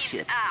 Incoming His dropship.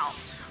 name's Al.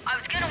 I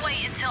was gonna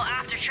wait until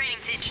after training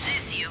to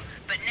introduce you,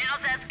 but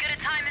now's as good a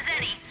time as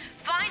any.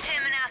 Find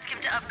him and ask him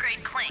to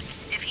upgrade Clank.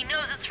 If he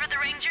knows it's for the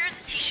Rangers,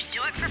 he should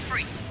do it for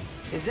free.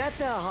 Is that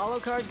the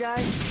holocard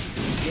guy?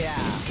 Yeah,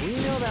 we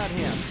know about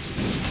him.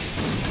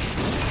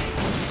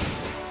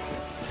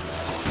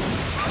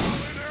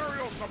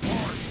 Aerial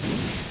support!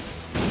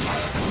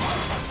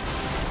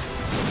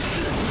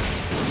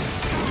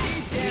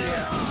 He's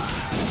down.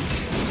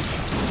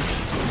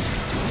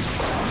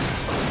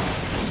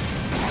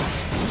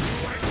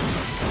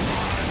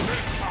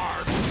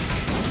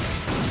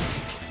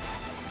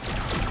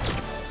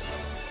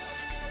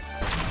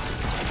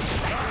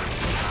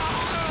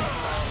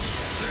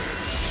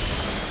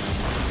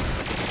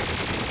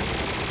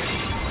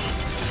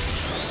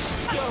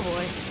 Oh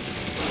boy.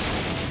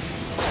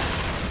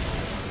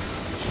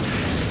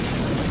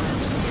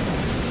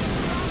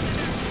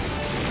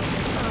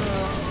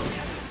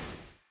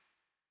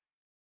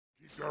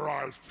 Keep your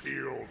eyes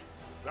peeled.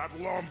 That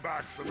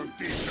Lombax and the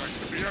defect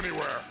could be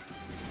anywhere.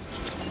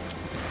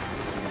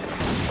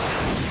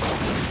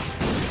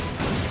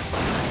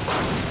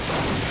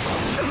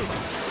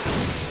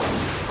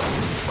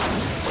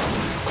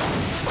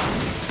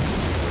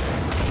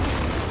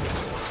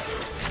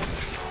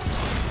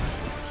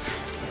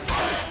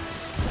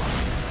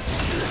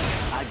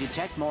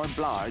 detect more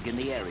Blarg in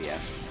the area.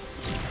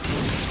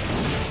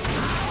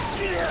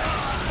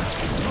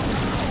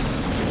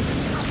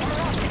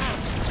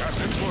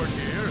 Captain Quark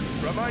here,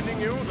 reminding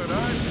you that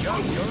I've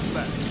got your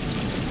back.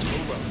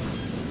 Oh well.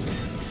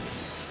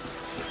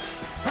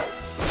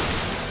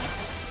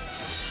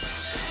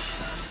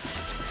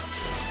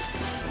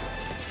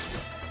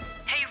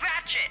 Hey,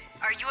 Ratchet!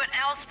 Are you at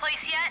Al's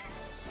place yet?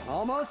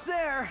 Almost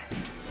there.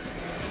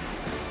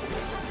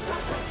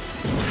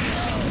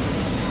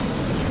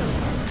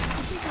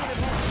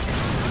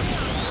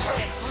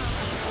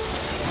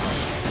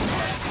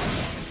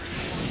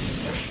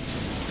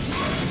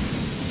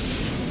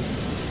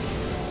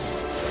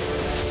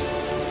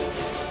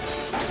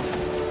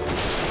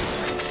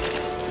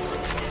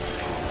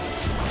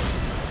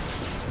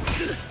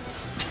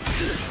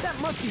 That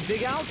must be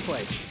Big Al's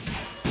place.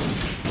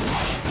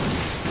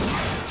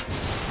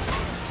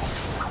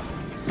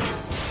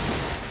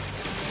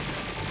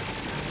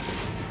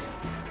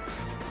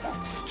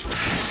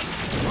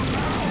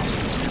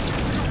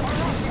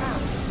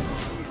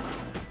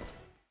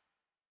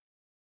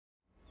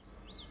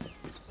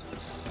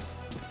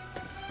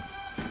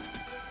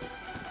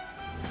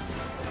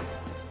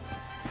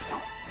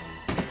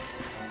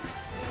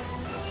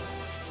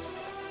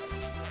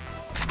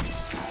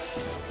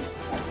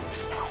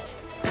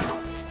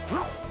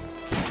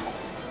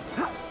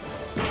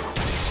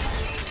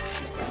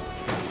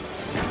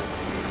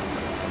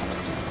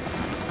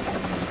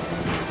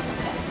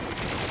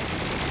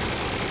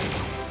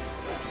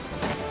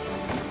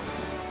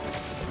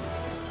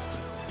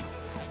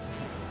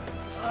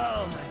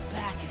 Oh, my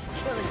back is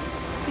killing me.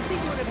 You think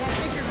you would have had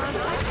fingers on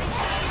ice?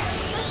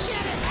 Let's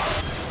get it!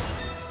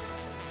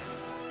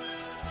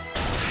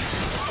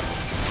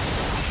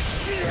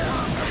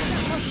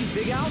 That must be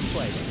Big Al's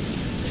place.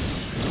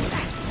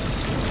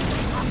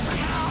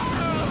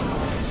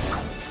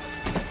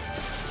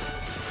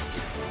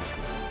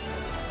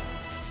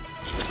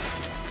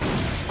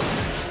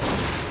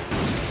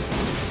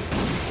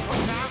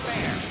 Who's out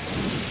there?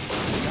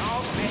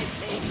 Don't make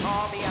me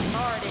call the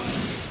authorities.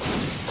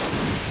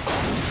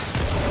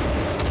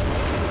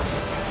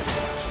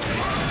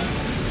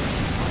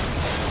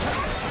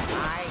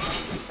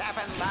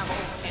 Seven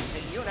levels into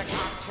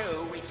Unicron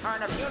 2,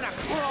 Return of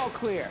Unicron. We're all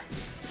clear.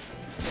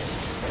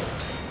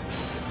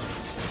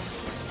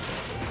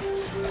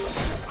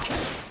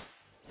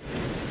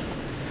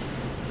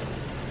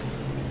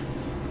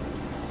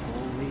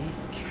 Holy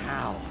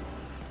cow.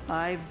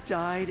 I've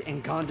died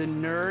and gone to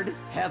nerd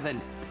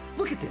heaven.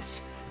 Look at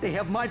this. They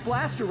have my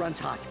blaster runs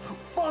hot.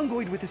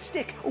 Fungoid with a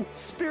stick. Oh,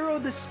 Spiro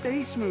the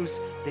Space Moose.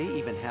 They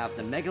even have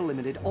the Mega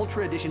Limited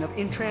Ultra Edition of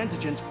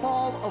Intransigence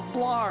Fall of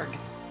Blarg.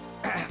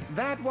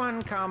 That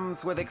one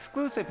comes with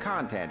exclusive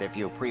content if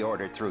you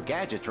pre-ordered through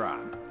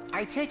Gadgetron.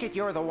 I take it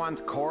you're the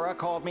ones Cora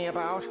called me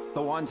about?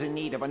 The ones in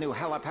need of a new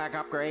helipack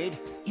upgrade?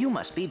 You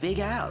must be Big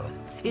Al.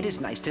 It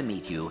is nice to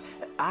meet you.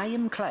 I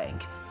am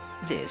Clank.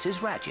 This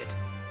is Ratchet.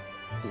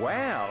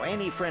 Well,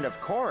 any friend of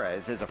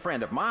Cora's is a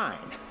friend of mine.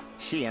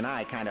 She and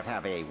I kind of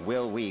have a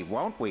will we,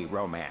 won't we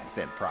romance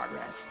in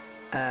progress.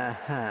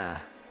 Uh-huh.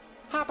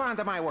 Hop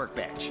onto my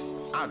workbench.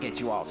 I'll get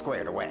you all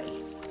squared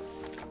away.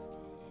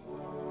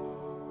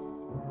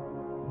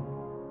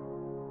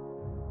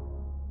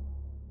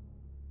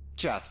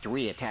 Just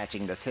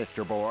reattaching the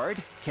sister board,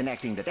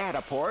 connecting the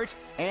data port,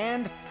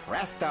 and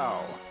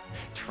presto!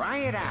 Try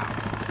it out!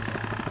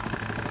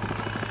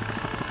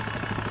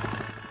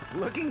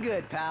 Looking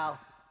good, pal.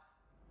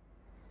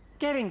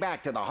 Getting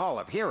back to the Hall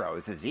of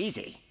Heroes is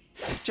easy.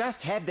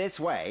 Just head this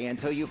way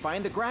until you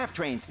find the Graph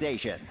Train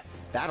station.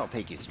 That'll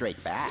take you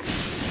straight back.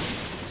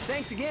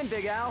 Thanks again,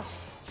 Big Al.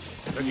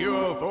 The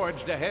duo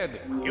forged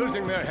ahead,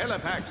 using their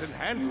helipack's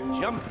enhanced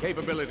jump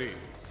capabilities.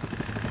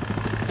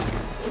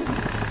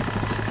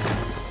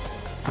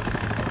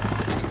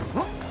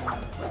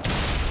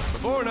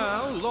 Before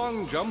now,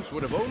 long jumps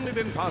would have only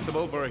been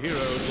possible for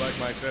heroes like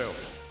myself.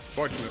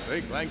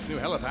 Fortunately, Clank's new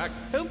helipack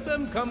helped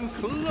them come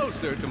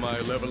closer to my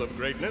level of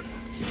greatness.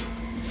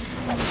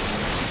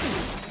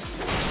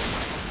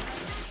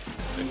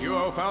 The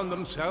duo found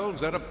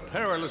themselves at a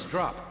perilous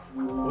drop.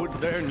 Would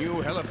their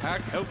new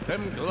helipack help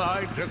them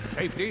glide to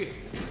safety?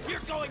 You're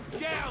going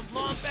down,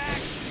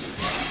 Lombax!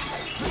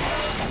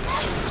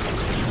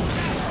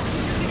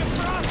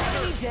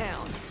 Stay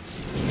down.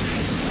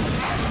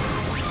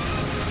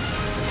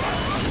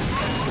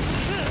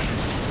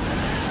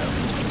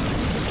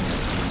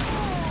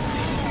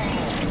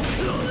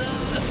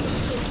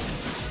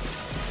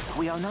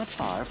 We are not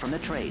far from the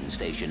train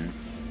station.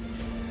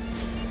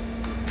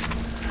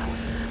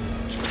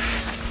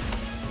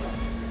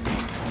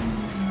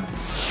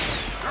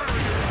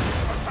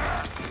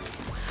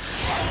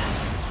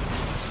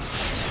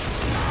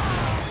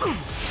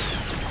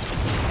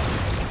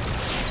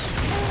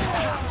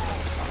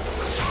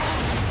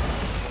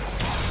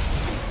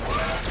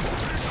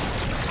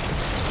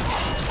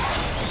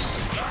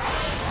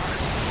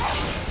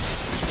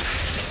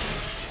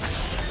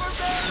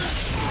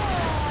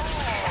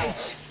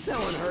 Ouch! That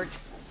one hurt.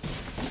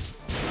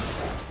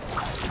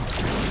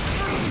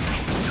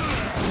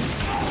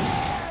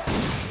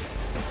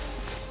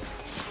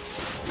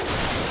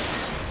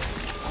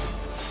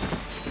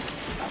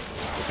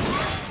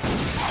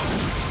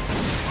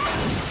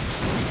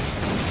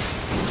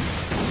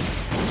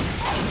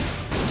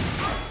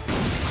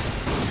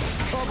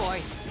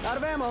 boy. Out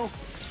of ammo.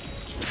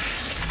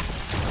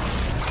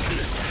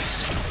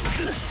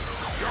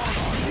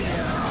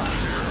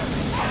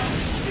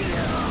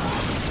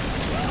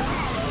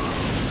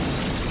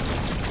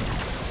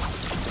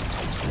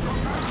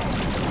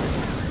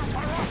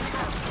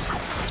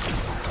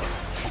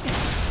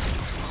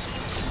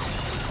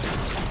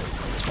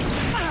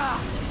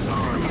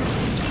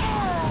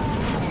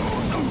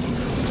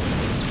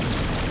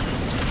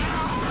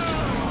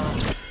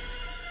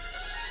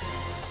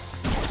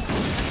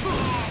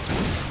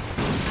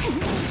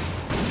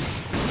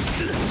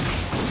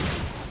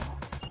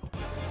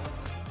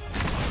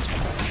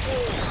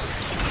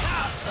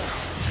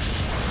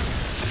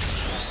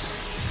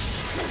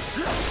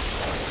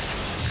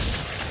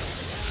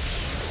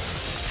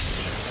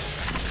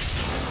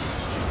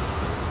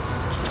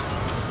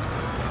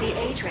 The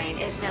A train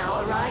is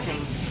now arriving.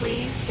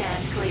 Please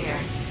stand clear.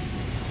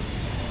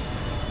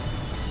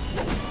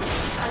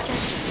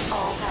 Attention,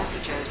 all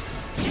passengers.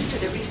 Due to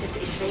the recent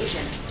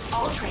invasion,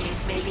 all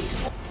trains may be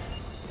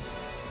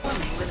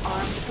swarming with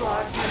armed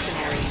Blarg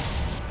mercenaries.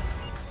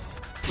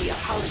 We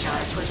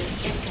apologize for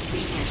this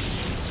inconvenience.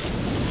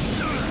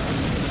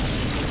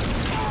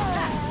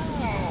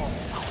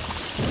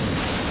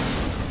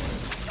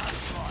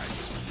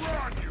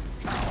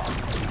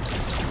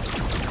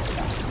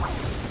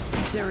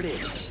 There it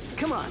is.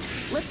 Come on,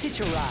 let's hitch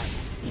a ride.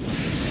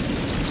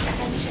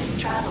 Attention,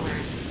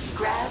 travelers.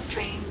 Grab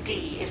train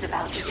D is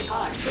about to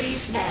depart.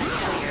 Please stand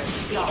clear.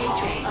 The A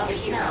train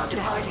is now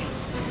departing.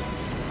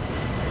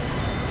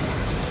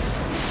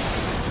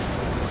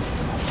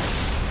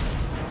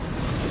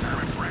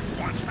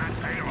 Wants that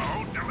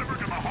payload delivered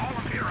to the Hall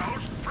of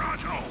Heroes,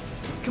 pronto.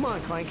 Come on,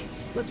 Clank.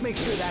 Let's make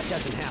sure that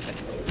doesn't happen.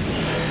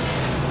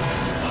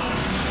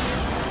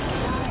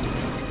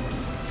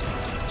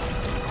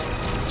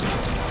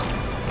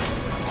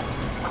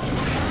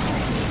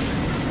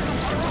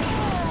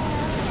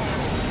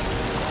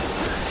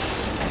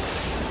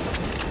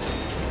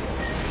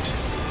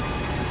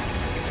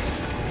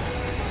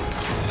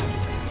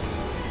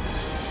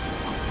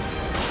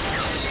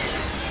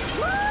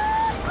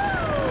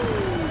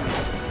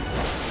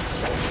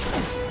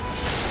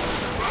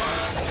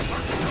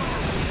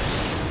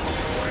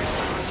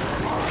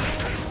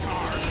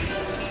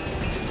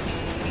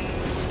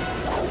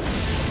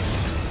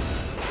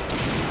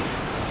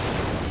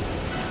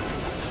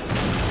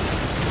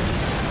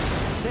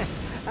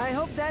 I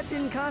hope that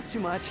didn't cost too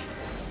much.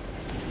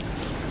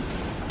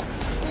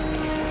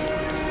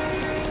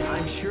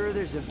 I'm sure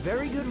there's a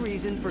very good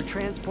reason for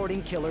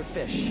transporting killer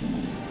fish.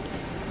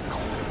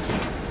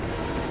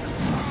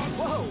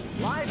 Whoa!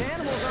 Live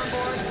animals on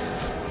board!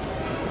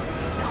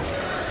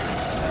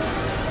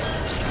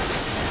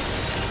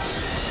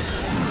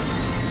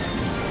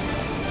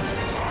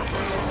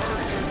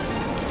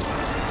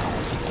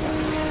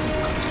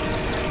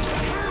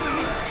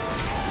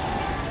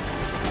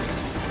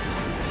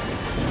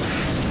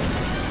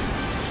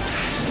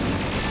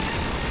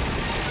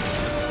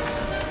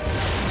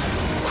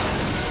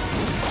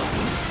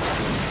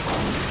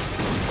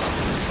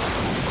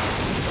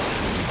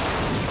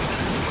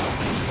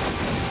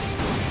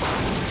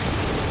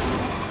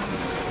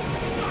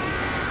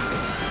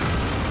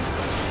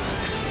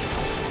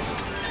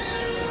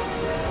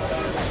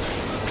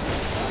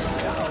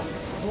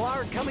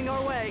 Coming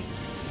our way.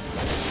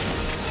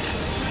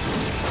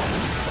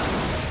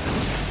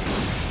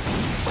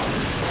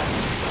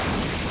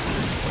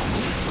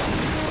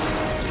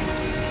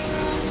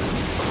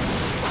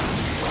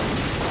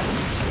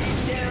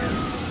 He's down.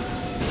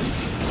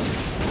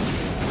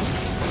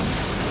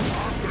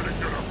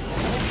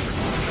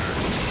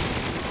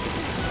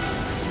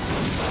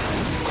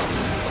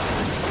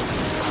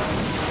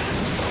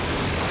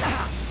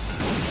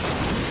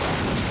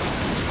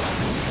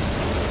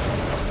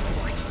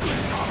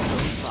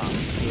 I'm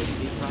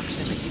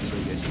gonna get a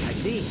promotion I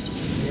see.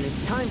 Then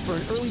it's time for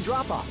an early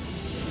drop-off.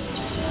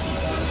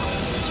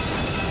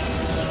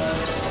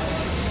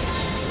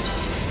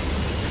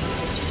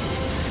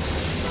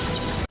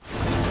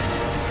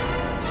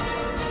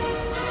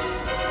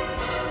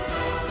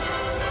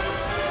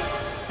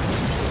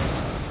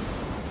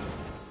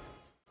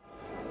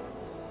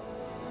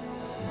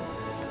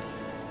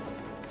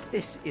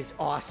 This is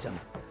awesome.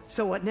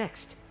 So what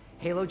next?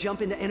 Halo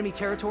jump into enemy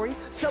territory?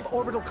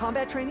 Suborbital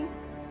combat training?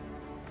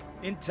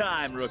 In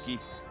time, rookie.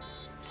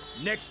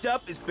 Next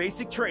up is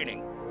basic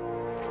training.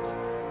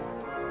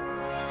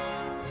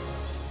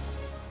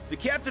 The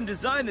captain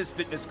designed this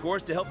fitness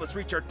course to help us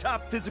reach our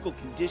top physical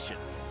condition.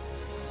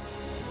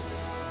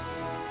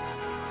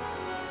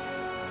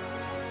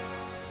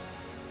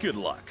 Good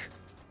luck.